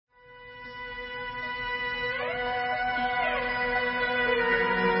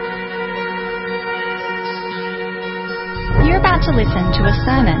about to listen to a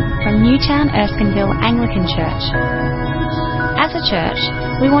sermon from Newtown Erskineville Anglican Church. As a church,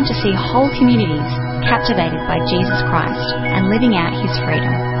 we want to see whole communities captivated by Jesus Christ and living out his freedom.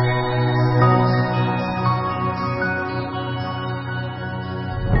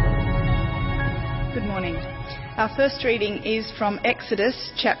 Good morning. Our first reading is from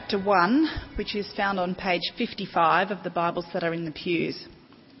Exodus chapter 1, which is found on page 55 of the Bibles that are in the pews.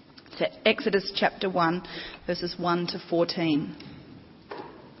 It's Exodus chapter 1, verses 1 to 14.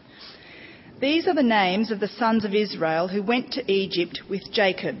 These are the names of the sons of Israel who went to Egypt with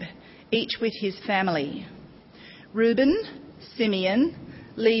Jacob, each with his family: Reuben, Simeon,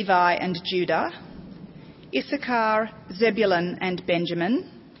 Levi and Judah, Issachar, Zebulun and Benjamin,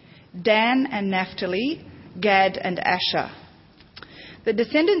 Dan and Naphtali, Gad and Asher. The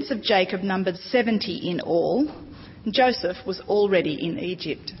descendants of Jacob numbered 70 in all. Joseph was already in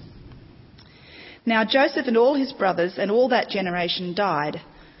Egypt. Now Joseph and all his brothers and all that generation died,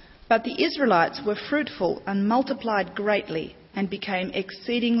 but the Israelites were fruitful and multiplied greatly and became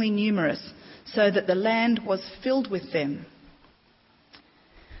exceedingly numerous, so that the land was filled with them.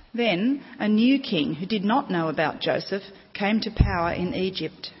 Then a new king who did not know about Joseph came to power in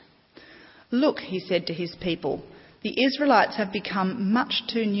Egypt. "Look," he said to his people, "the Israelites have become much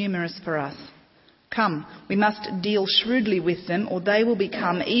too numerous for us. Come, we must deal shrewdly with them, or they will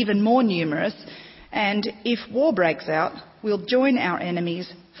become even more numerous, and if war breaks out, we'll join our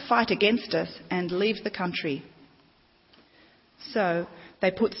enemies, fight against us, and leave the country." So they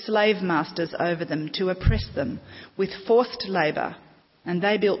put slave masters over them to oppress them with forced labour, and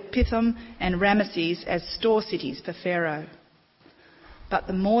they built Pithom and Ramesses as store cities for Pharaoh. But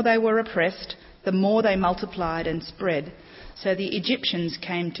the more they were oppressed, the more they multiplied and spread, so the Egyptians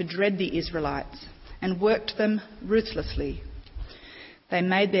came to dread the Israelites and worked them ruthlessly. They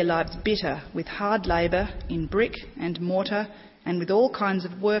made their lives bitter with hard labour in brick and mortar and with all kinds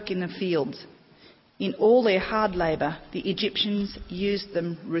of work in the fields. In all their hard labour, the Egyptians used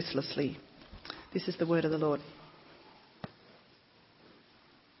them ruthlessly. This is the word of the Lord.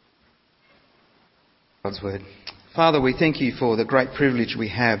 God's word. Father, we thank you for the great privilege we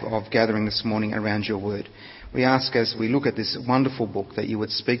have of gathering this morning around your word. We ask as we look at this wonderful book that you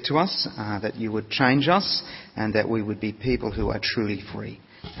would speak to us, that you would change us, and that we would be people who are truly free.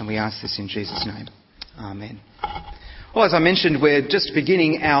 And we ask this in Jesus' name. Amen. Well, as I mentioned, we're just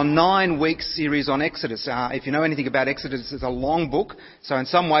beginning our 9-week series on Exodus. If you know anything about Exodus, it's a long book, so in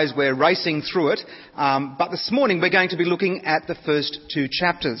some ways we're racing through it. But this morning we're going to be looking at the first 2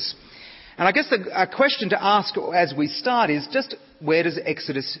 chapters. And I guess a question to ask as we start is just where does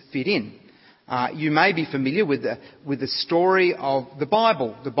Exodus fit in? You may be familiar with the story of the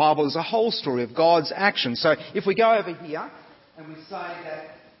Bible. The Bible is a whole story of God's action. So if we go over here and we say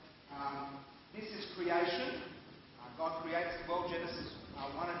that this is creation, God creates the world, Genesis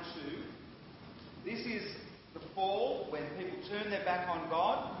 1 and 2. This is the fall, when people turn their back on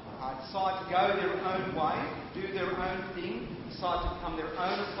God, decide to go their own way, do their own thing, decide to become their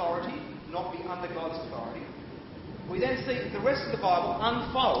own authority, not be under God's authority. We then see the rest of the Bible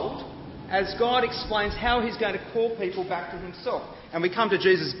unfold as God explains how he's going to call people back to himself. And we come to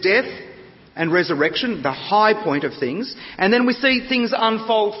Jesus' death and resurrection, the high point of things, and then we see things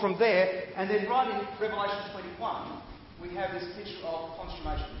unfold from there. And then right in Revelation 21, we have this picture of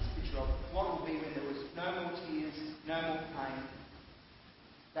consummation, this picture of what it will be when there was no more tears, no more pain.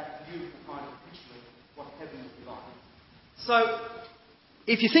 That beautiful kind of picture of what heaven will be like. So,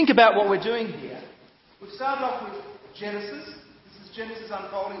 if you think about what we're doing here, we've started off with Genesis. This is Genesis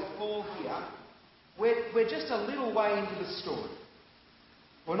unfolding, the fall here. We're just a little way into the story.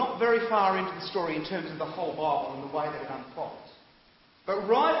 We're not very far into the story in terms of the whole Bible and the way that it unfolds. But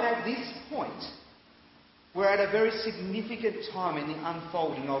right at this point, we're at a very significant time in the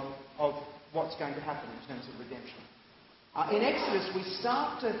unfolding of what's going to happen in terms of redemption. In Exodus, we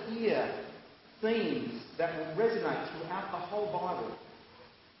start to hear themes that will resonate throughout the whole Bible.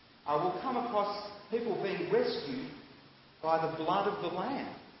 We'll come across people being rescued by the blood of the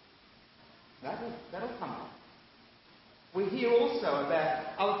Lamb. That'll come up. We hear also about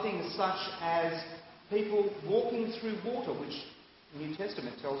other things such as people walking through water, which the New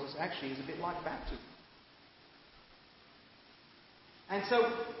Testament tells us actually is a bit like baptism. And so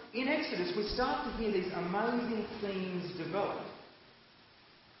in Exodus we start to hear these amazing themes develop.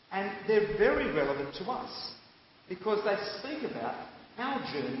 And they're very relevant to us because they speak about our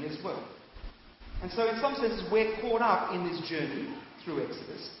journey as well. And so in some senses we're caught up in this journey through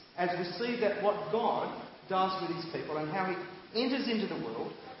Exodus as we see that what God does with his people and how he enters into the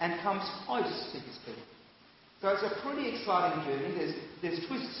world and comes close to his people. So it's a pretty exciting journey. There's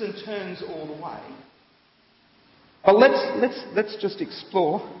twists and turns all the way. But let's just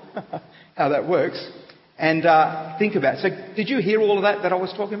explore how that works and think about it. So did you hear all of that I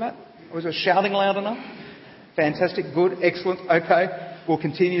was talking about? Was I shouting loud enough? Fantastic, good, excellent, okay. We'll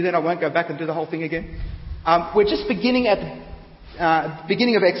continue then. I won't go back and do the whole thing again. We're just beginning at the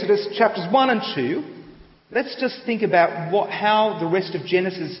beginning of Exodus, chapters 1 and 2. Let's just think about how the rest of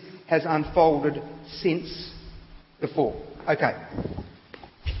Genesis has unfolded since before. Okay.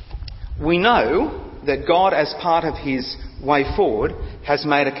 We know that God, as part of his way forward, has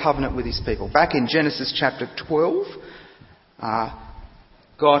made a covenant with his people. Back in Genesis chapter 12,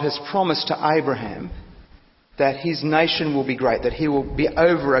 God has promised to Abraham that his nation will be great, that he will be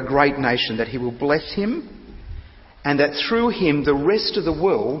over a great nation, that he will bless him, and that through him the rest of the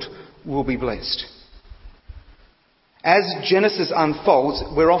world will be blessed. As Genesis unfolds,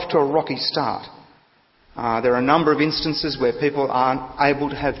 we're off to a rocky start. There are a number of instances where people aren't able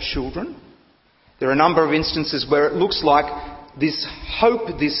to have children. There are a number of instances where it looks like this hope,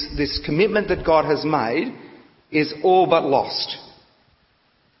 this commitment that God has made is all but lost.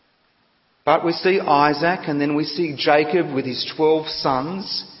 But we see Isaac, and then we see Jacob with his 12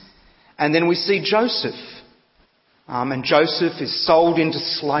 sons, and then we see Joseph. And Joseph is sold into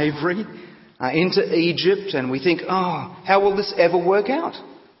slavery, into Egypt, and we think, how will this ever work out?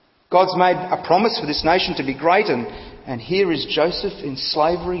 God's made a promise for this nation to be great, and here is Joseph in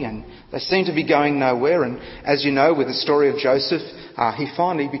slavery, and they seem to be going nowhere. And as you know, with the story of Joseph, he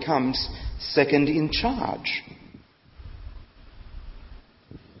finally becomes second in charge.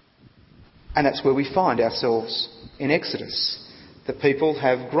 And that's where we find ourselves in Exodus. The people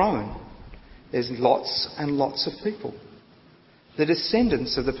have grown. There's lots and lots of people. The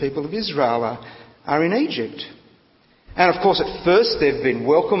descendants of the people of Israel are in Egypt. And of course, at first they've been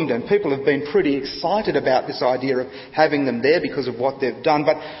welcomed, and people have been pretty excited about this idea of having them there because of what they've done.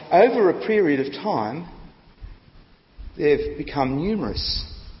 But over a period of time, they've become numerous.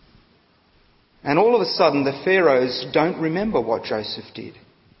 And all of a sudden, the Pharaohs don't remember what Joseph did.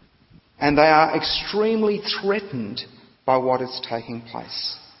 And they are extremely threatened by what is taking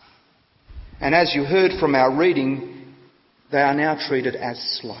place. And as you heard from our reading, they are now treated as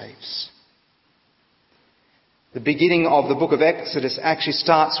slaves. The beginning of the book of Exodus actually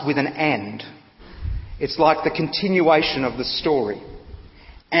starts with an and. It's like the continuation of the story.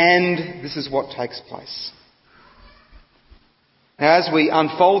 And this is what takes place. Now, as we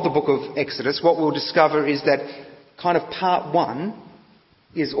unfold the book of Exodus, what we'll discover is that kind of part 1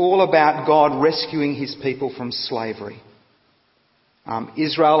 is all about God rescuing his people from slavery.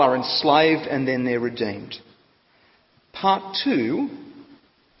 Israel are enslaved and then they're redeemed. Part 2,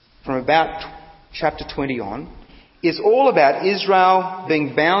 from about chapter 20 on, is all about Israel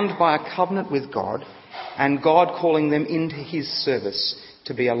being bound by a covenant with God and God calling them into his service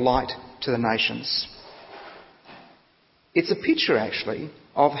to be a light to the nations. It's a picture, actually,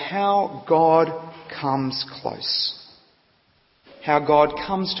 of how God comes close. How God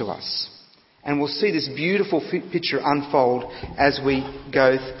comes to us. And we'll see this beautiful picture unfold as we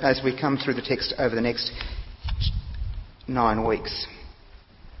come through the text over the next 9 weeks.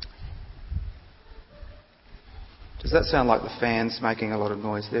 Does that sound like the fans making a lot of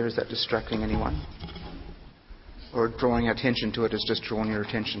noise there? Is that distracting anyone? Or drawing attention to it has just drawn your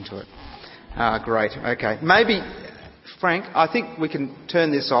attention to it? Great. Okay. Maybe, Frank, I think we can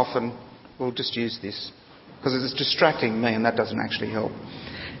turn this off and we'll just use this. Because it's distracting me and that doesn't actually help.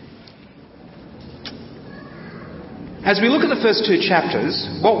 As we look at the first 2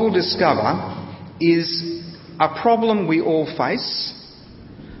 chapters, what we'll discover is a problem we all face,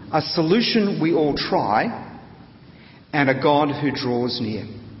 a solution we all try, and a God who draws near.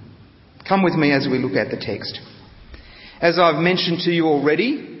 Come with me as we look at the text. As I've mentioned to you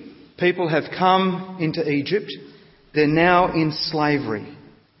already, people have come into Egypt. They're now in slavery.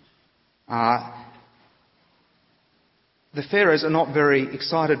 The Pharaohs are not very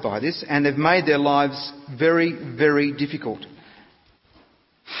excited by this, and they've made their lives very, very difficult.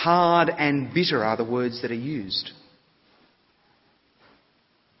 Hard and bitter are the words that are used.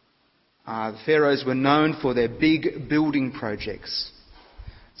 The Pharaohs were known for their big building projects.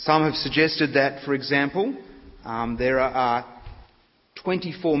 Some have suggested that, for example, there are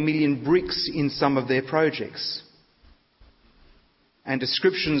 24 million bricks in some of their projects. And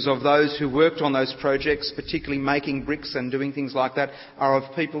descriptions of those who worked on those projects, particularly making bricks and doing things like that, are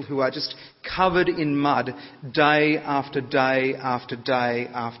of people who are just covered in mud day after day after day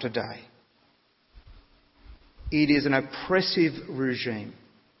after day. It is an oppressive regime.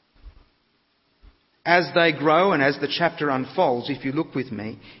 As they grow and as the chapter unfolds, if you look with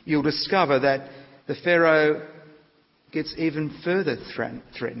me, you'll discover that the Pharaoh gets even further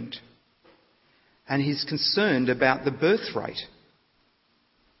threatened. And he's concerned about the birth rate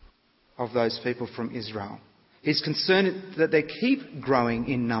of those people from Israel. He's concerned that they keep growing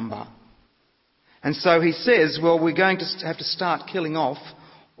in number. And so he says, well, we're going to have to start killing off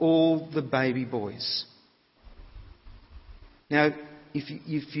all the baby boys. Now,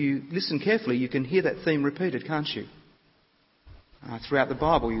 if you listen carefully, you can hear that theme repeated, can't you? Throughout the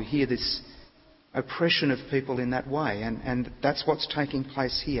Bible, you hear this oppression of people in that way, and that's what's taking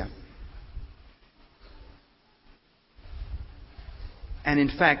place here. And in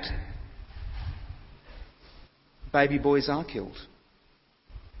fact, baby boys are killed.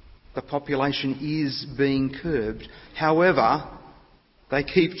 The population is being curbed. However, they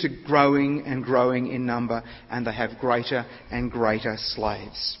keep growing and growing in number, and they have greater and greater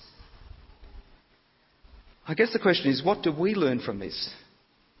slaves. I guess the question is, what do we learn from this?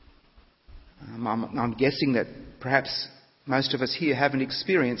 I'm guessing that perhaps most of us here haven't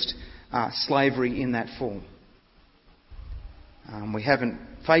experienced slavery in that form. We haven't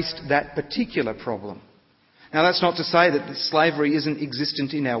faced that particular problem. Now, that's not to say that slavery isn't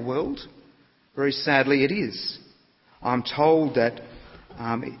existent in our world. Very sadly, it is. I'm told that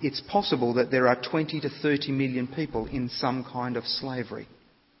it's possible that there are 20 to 30 million people in some kind of slavery,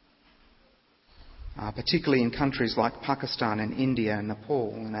 particularly in countries like Pakistan and India and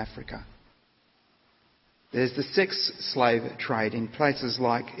Nepal and Africa. There's the sex slave trade in places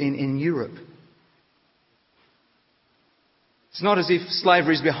like in Europe. It's not as if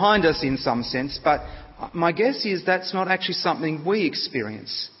slavery is behind us in some sense, but my guess is that's not actually something we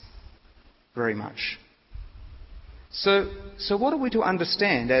experience very much. So what are we to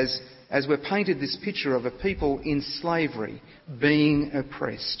understand as we're painted this picture of a people in slavery being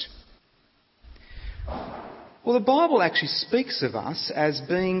oppressed? Well, the Bible actually speaks of us as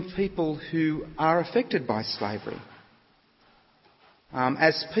being people who are affected by slavery,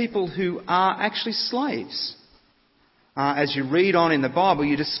 as people who are actually slaves. As you read on in the Bible,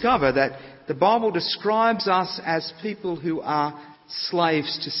 you discover that the Bible describes us as people who are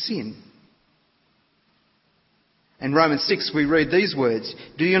slaves to sin. In Romans 6 we read these words,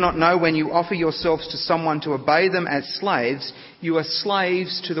 "Do you not know when you offer yourselves to someone to obey them as slaves, you are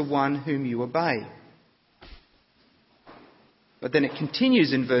slaves to the one whom you obey?" But then it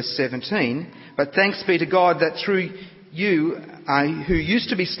continues in verse 17, "But thanks be to God that through you, who used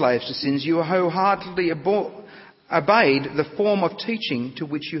to be slaves to sins, you wholeheartedly obeyed the form of teaching to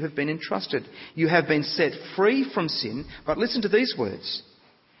which you have been entrusted. You have been set free from sin," but listen to these words,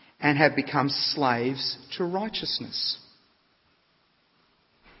 "and have become slaves to righteousness."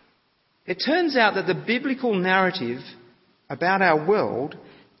 It turns out that the biblical narrative about our world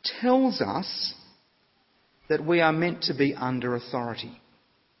tells us that we are meant to be under authority.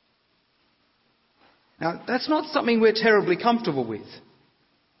 Now, that's not something we're terribly comfortable with.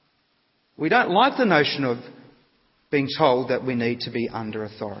 We don't like the notion of being told that we need to be under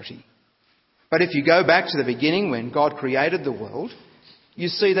authority. But if you go back to the beginning when God created the world, you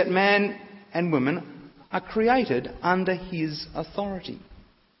see that man and woman are created under his authority.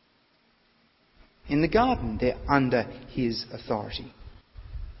 In the garden, they're under his authority.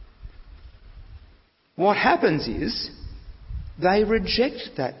 What happens is they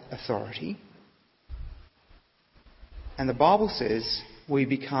reject that authority, and the Bible says we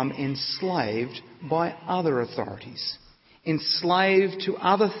become enslaved by other authorities, enslaved to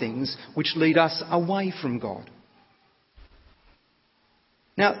other things which lead us away from God.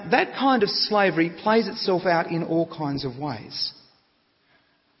 Now, that kind of slavery plays itself out in all kinds of ways.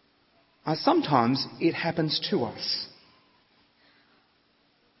 Sometimes it happens to us.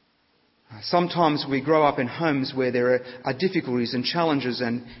 Sometimes we grow up in homes where there are difficulties and challenges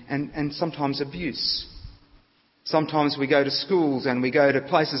and sometimes abuse. Sometimes we go to schools and we go to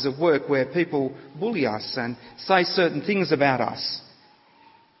places of work where people bully us and say certain things about us.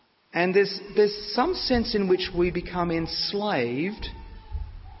 And there's some sense in which we become enslaved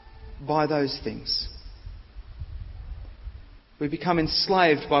by those things. We become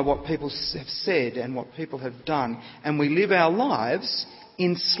enslaved by what people have said and what people have done, and we live our lives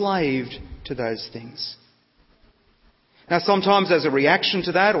enslaved to those things. Now, sometimes as a reaction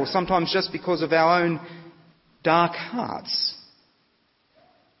to that, or sometimes just because of our own dark hearts,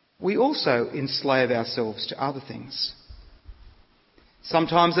 we also enslave ourselves to other things.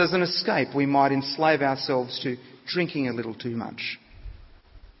 Sometimes as an escape, we might enslave ourselves to drinking a little too much,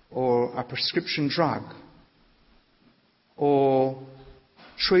 or a prescription drug, or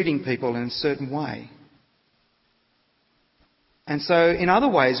treating people in a certain way. And so in other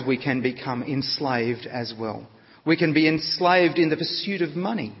ways we can become enslaved as well. We can be enslaved in the pursuit of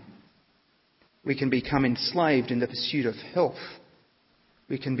money. We can become enslaved in the pursuit of health.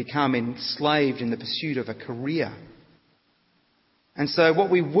 We can become enslaved in the pursuit of a career. And so what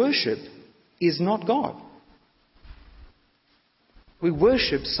we worship is not God. We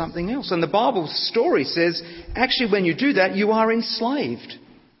worship something else. And the Bible story says, actually when you do that, you are enslaved.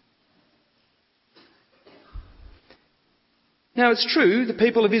 Now it's true, the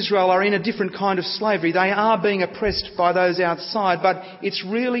people of Israel are in a different kind of slavery. They are being oppressed by those outside, but it's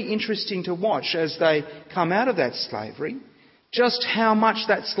really interesting to watch as they come out of that slavery, just how much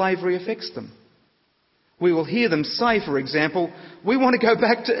that slavery affects them. We will hear them say, for example, we want to go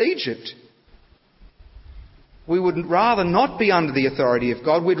back to Egypt. We would rather not be under the authority of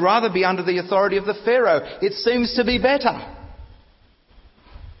God. We'd rather be under the authority of the Pharaoh. It seems to be better.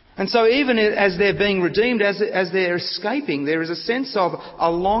 And so even as they're being redeemed, as they're escaping, there is a sense of a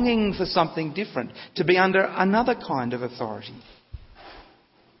longing for something different, to be under another kind of authority.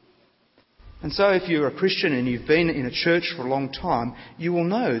 And so if you're a Christian and you've been in a church for a long time, you will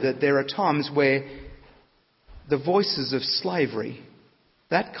know that there are times where the voices of slavery,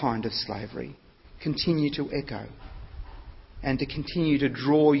 that kind of slavery, continue to echo and to continue to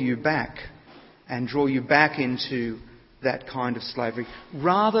draw you back into that kind of slavery,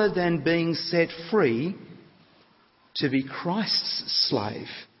 rather than being set free to be Christ's slave.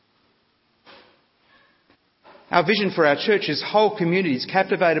 Our vision for our church is whole communities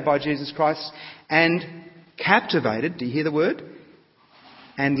captivated by Jesus Christ and captivated, do you hear the word?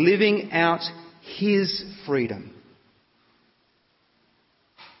 And living out His freedom.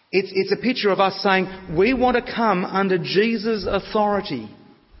 It's a picture of us saying, we want to come under Jesus' authority.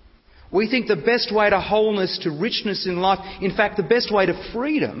 We think the best way to wholeness, to richness in life, in fact the best way to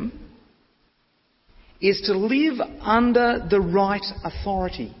freedom, is to live under the right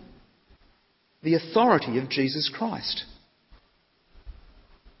authority. The authority of Jesus Christ.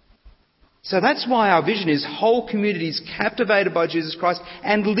 So that's why our vision is whole communities captivated by Jesus Christ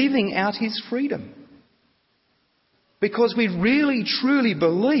and living out His freedom. Because we really truly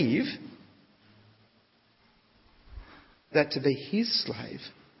believe that to be His slave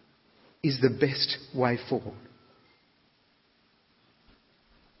is the best way forward.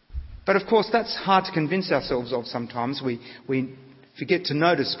 But of course that's hard to convince ourselves of sometimes. We forget to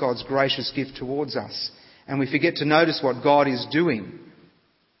notice God's gracious gift towards us. And we forget to notice what God is doing.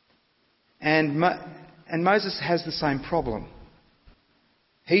 And Moses has the same problem.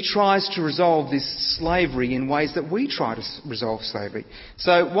 He tries to resolve this slavery in ways that we try to resolve slavery.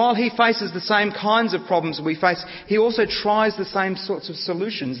 So while he faces the same kinds of problems we face, he also tries the same sorts of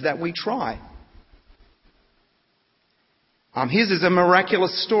solutions that we try. His is a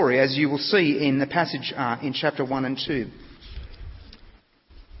miraculous story, as you will see in the passage in chapter 1 and 2.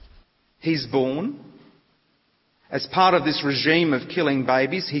 He's born. As part of this regime of killing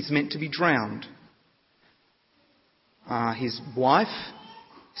babies, he's meant to be drowned. His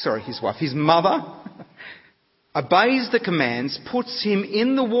mother obeys the commands, puts him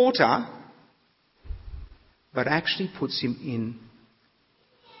in the water, but actually puts him in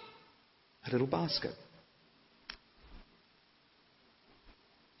a little basket.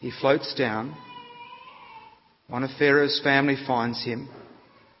 He floats down. One of Pharaoh's family finds him.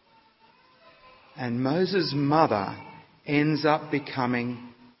 And Moses' mother ends up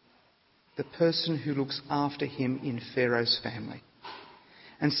becoming the person who looks after him in Pharaoh's family.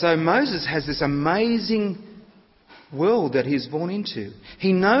 And so Moses has this amazing world that he's born into.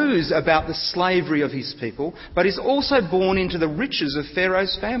 He knows about the slavery of his people, but he's also born into the riches of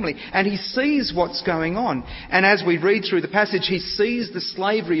Pharaoh's family. And he sees what's going on. And as we read through the passage, he sees the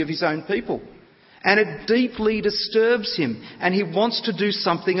slavery of his own people. And it deeply disturbs him. And he wants to do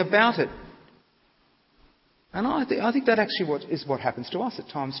something about it. And I think that actually is what happens to us at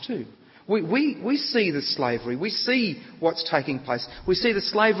times too. We see the slavery. We see what's taking place. We see the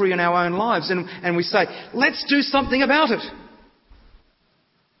slavery in our own lives and we say, let's do something about it.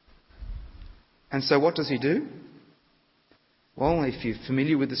 And so what does he do? Well, if you're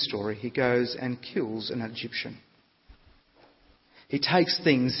familiar with the story, he goes and kills an Egyptian. He takes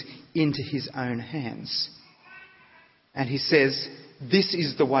things into his own hands. And he says, this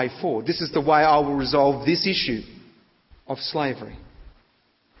is the way forward. This is the way I will resolve this issue of slavery.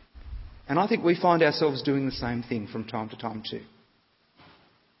 And I think we find ourselves doing the same thing from time to time too.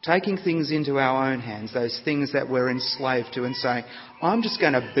 Taking things into our own hands, those things that we're enslaved to, and saying, I'm just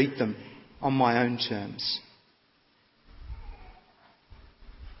going to beat them on my own terms.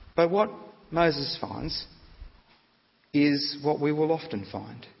 But what Moses finds is what we will often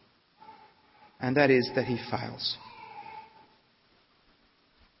find. And that is that he fails.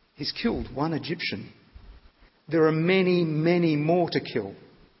 He's killed one Egyptian. There are many, many more to kill.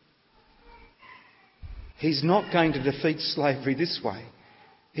 He's not going to defeat slavery this way.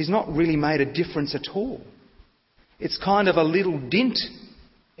 He's not really made a difference at all. It's kind of a little dint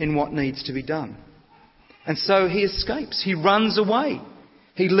in what needs to be done. And so he escapes. He runs away.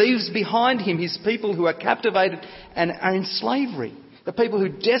 He leaves behind him his people who are captivated and are in slavery. The people who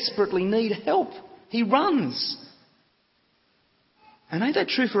desperately need help. He runs. And ain't that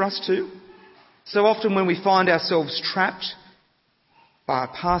true for us too? So often when we find ourselves trapped by our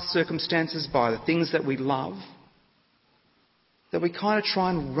past circumstances, by the things that we love, that we kind of try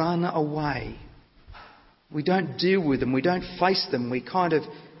and run away. We don't deal with them. We don't face them. We kind of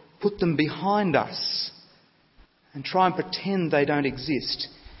put them behind us and try and pretend they don't exist.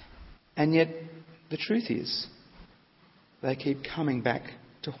 And yet the truth is they keep coming back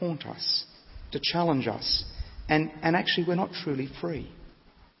to haunt us, to challenge us. And actually we're not truly free.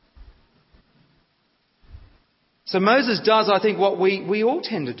 So Moses does, I think, what we all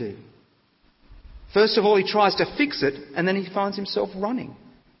tend to do. First of all, he tries to fix it, and then he finds himself running.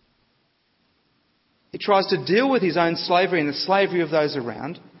 He tries to deal with his own slavery and the slavery of those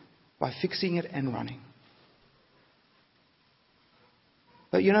around by fixing it and running.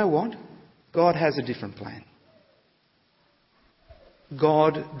 But you know what? God has a different plan.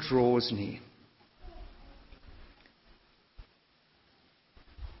 God draws near.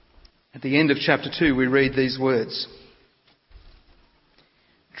 At the end of chapter 2, we read these words.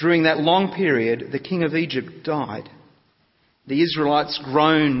 During that long period, the king of Egypt died. The Israelites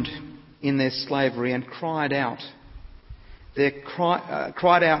groaned in their slavery and cried out.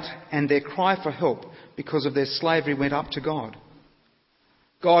 And their cry for help because of their slavery went up to God.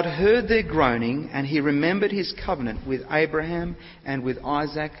 God heard their groaning, and he remembered his covenant with Abraham and with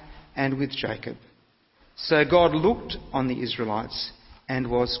Isaac and with Jacob. So God looked on the Israelites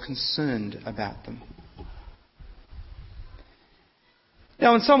and was concerned about them.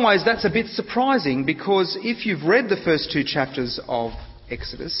 Now, in some ways, that's a bit surprising, because if you've read the first 2 chapters of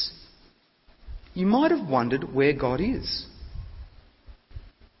Exodus, you might have wondered where God is.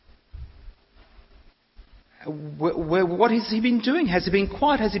 What has he been doing? Has he been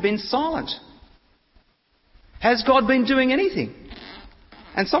quiet? Has he been silent? Has God been doing anything?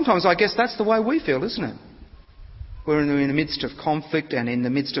 And sometimes I guess that's the way we feel, isn't it? We're in the midst of conflict and in the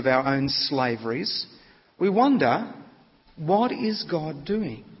midst of our own slaveries. We wonder, what is God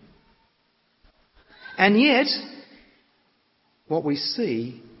doing? And yet, what we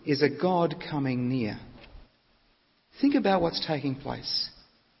see is a God coming near. Think about what's taking place.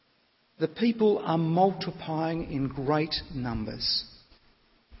 The people are multiplying in great numbers.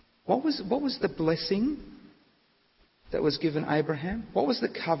 What was the blessing that was given Abraham? What was the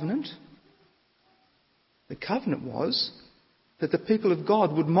covenant? The covenant was that the people of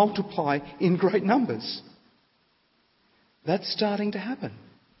God would multiply in great numbers. That's starting to happen.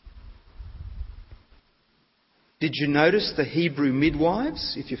 Did you notice the Hebrew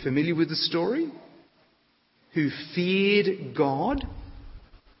midwives, if you're familiar with the story, who feared God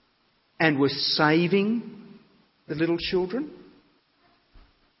and were saving the little children?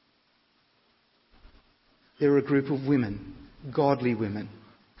 They're a group of women, godly women.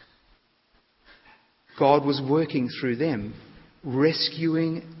 God was working through them,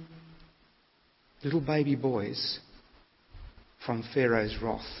 rescuing little baby boys from Pharaoh's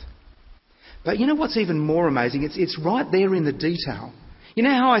wrath. But you know what's even more amazing? It's right there in the detail. You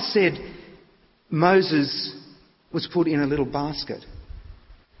know how I said Moses was put in a little basket?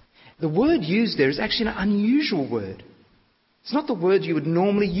 The word used there is actually an unusual word. It's not the word you would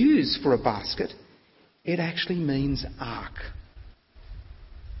normally use for a basket. It actually means ark.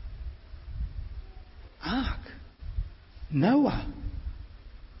 Ark. Noah.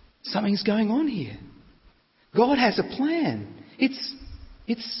 Something's going on here. God has a plan. It's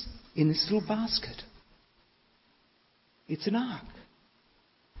in this little basket. It's an ark.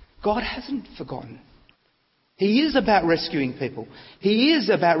 God hasn't forgotten. He is about rescuing people. He is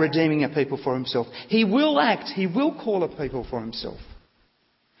about redeeming a people for himself. He will act. He will call a people for himself.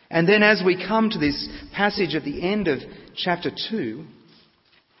 And then as we come to this passage at the end of chapter 2,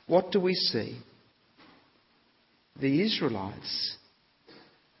 what do we see? The Israelites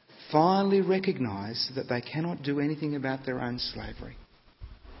finally recognise that they cannot do anything about their own slavery.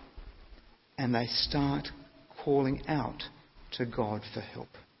 And they start calling out to God for help.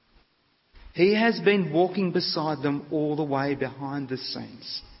 He has been walking beside them all the way behind the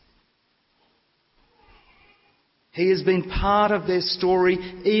scenes. He has been part of their story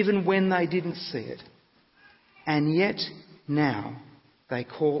even when they didn't see it. And yet now they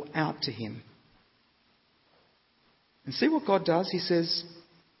call out to him. And see what God does? He says,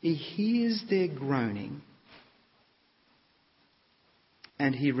 he hears their groaning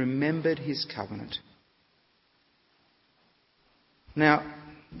and he remembered his covenant. Now,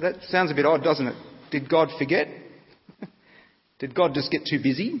 That sounds a bit odd, doesn't it? Did God forget? Did God just get too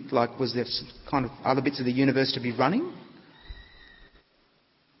busy? Like, was there some kind of other bits of the universe to be running?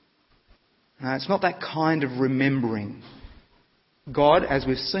 No, it's not that kind of remembering. God, as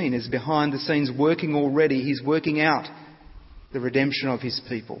we've seen, is behind the scenes working already. He's working out the redemption of his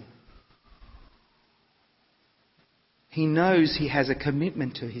people. He knows he has a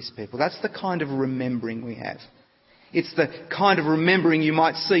commitment to his people. That's the kind of remembering we have. It's the kind of remembering you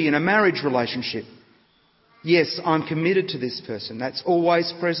might see in a marriage relationship. Yes, I'm committed to this person. That's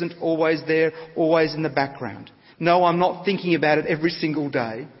always present, always there, always in the background. No, I'm not thinking about it every single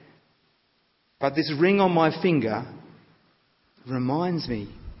day. But this ring on my finger reminds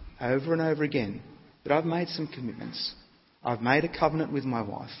me over and over again that I've made some commitments. I've made a covenant with my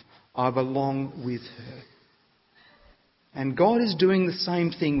wife. I belong with her. And God is doing the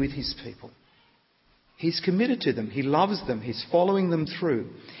same thing with his people. He's committed to them. He loves them. He's following them through.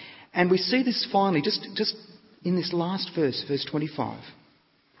 And we see this finally just in this last verse, verse 25.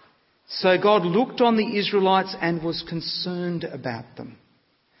 So God looked on the Israelites and was concerned about them.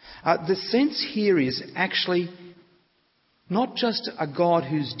 The sense here is actually not just a God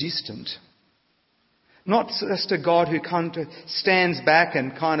who's distant, not just a God who kind of stands back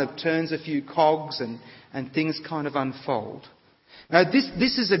and kind of turns a few cogs and things kind of unfold. Now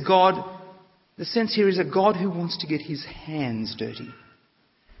this is a God, the sense here is a God who wants to get his hands dirty.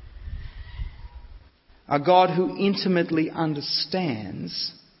 A God who intimately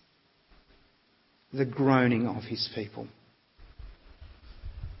understands the groaning of his people.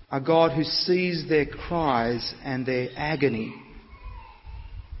 A God who sees their cries and their agony.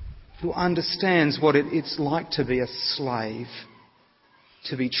 Who understands what it's like to be a slave,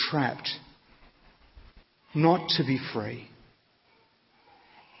 to be trapped, not to be free.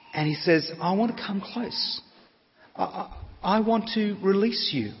 And he says, I want to come close. I want to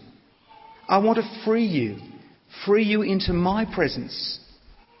release you. I want to free you into my presence,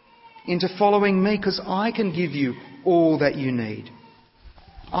 into following me, because I can give you all that you need.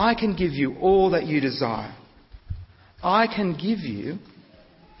 I can give you all that you desire. I can give you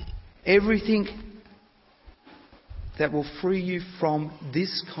everything that will free you from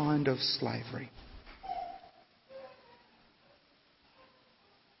this kind of slavery.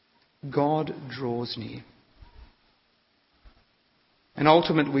 God draws near. And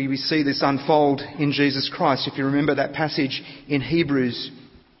ultimately we see this unfold in Jesus Christ. If you remember that passage in Hebrews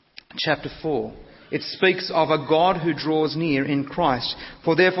chapter 4. It speaks of a God who draws near in Christ.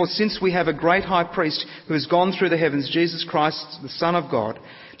 For therefore, since we have a great high priest who has gone through the heavens, Jesus Christ, the Son of God,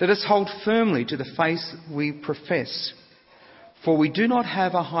 let us hold firmly to the faith we profess. For we do not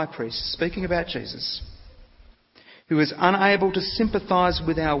have a high priest, speaking about Jesus, who is unable to sympathise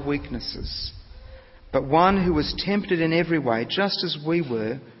with our weaknesses, but one who was tempted in every way, just as we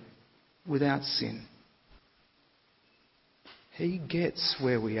were, without sin. He gets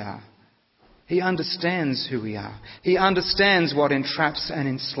where we are. He understands who we are. He understands what entraps and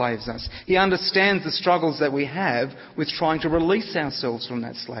enslaves us. He understands the struggles that we have with trying to release ourselves from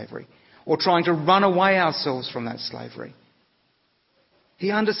that slavery, or trying to run away ourselves from that slavery.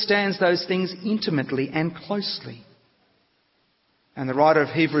 He understands those things intimately and closely. And the writer of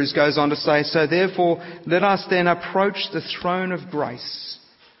Hebrews goes on to say, so therefore let us then approach the throne of grace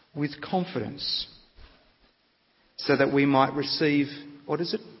with confidence, so that we might receive,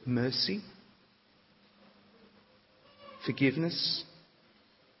 mercy, forgiveness,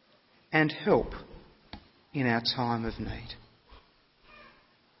 and help in our time of need.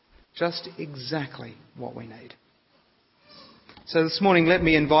 Just exactly what we need. So this morning, let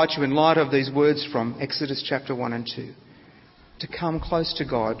me invite you, in light of these words from Exodus chapter 1 and 2, to come close to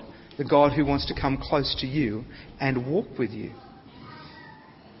God, the God who wants to come close to you and walk with you.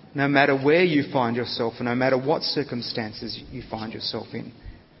 No matter where you find yourself and no matter what circumstances you find yourself in.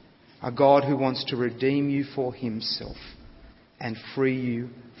 A God who wants to redeem you for himself and free you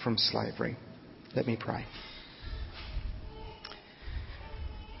from slavery. Let me pray.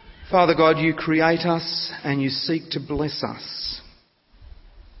 Father God, you create us and you seek to bless us.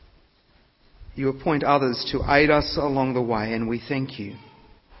 You appoint others to aid us along the way, and we thank you.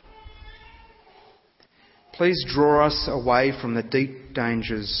 Please draw us away from the deep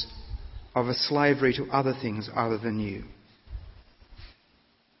dangers of a slavery to other things other than you.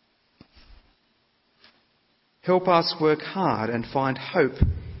 Help us work hard and find hope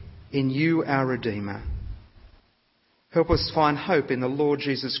in you, our Redeemer. Help us find hope in the Lord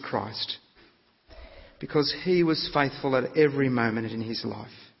Jesus Christ, because he was faithful at every moment in his life.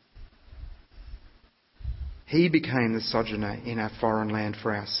 He became the sojourner in our foreign land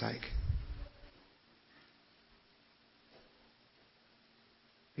for our sake.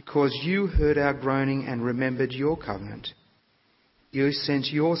 because you heard our groaning and remembered your covenant. You sent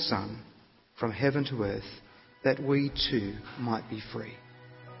your Son from heaven to earth, that we too might be free.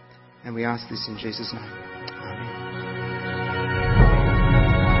 And we ask this in Jesus' name. Amen.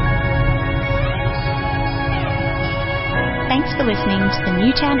 Thanks for listening to the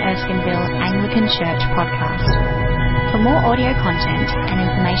Newtown Erskineville Anglican Church podcast. For more audio content and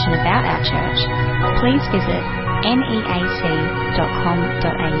information about our church, please visit neac.com.au.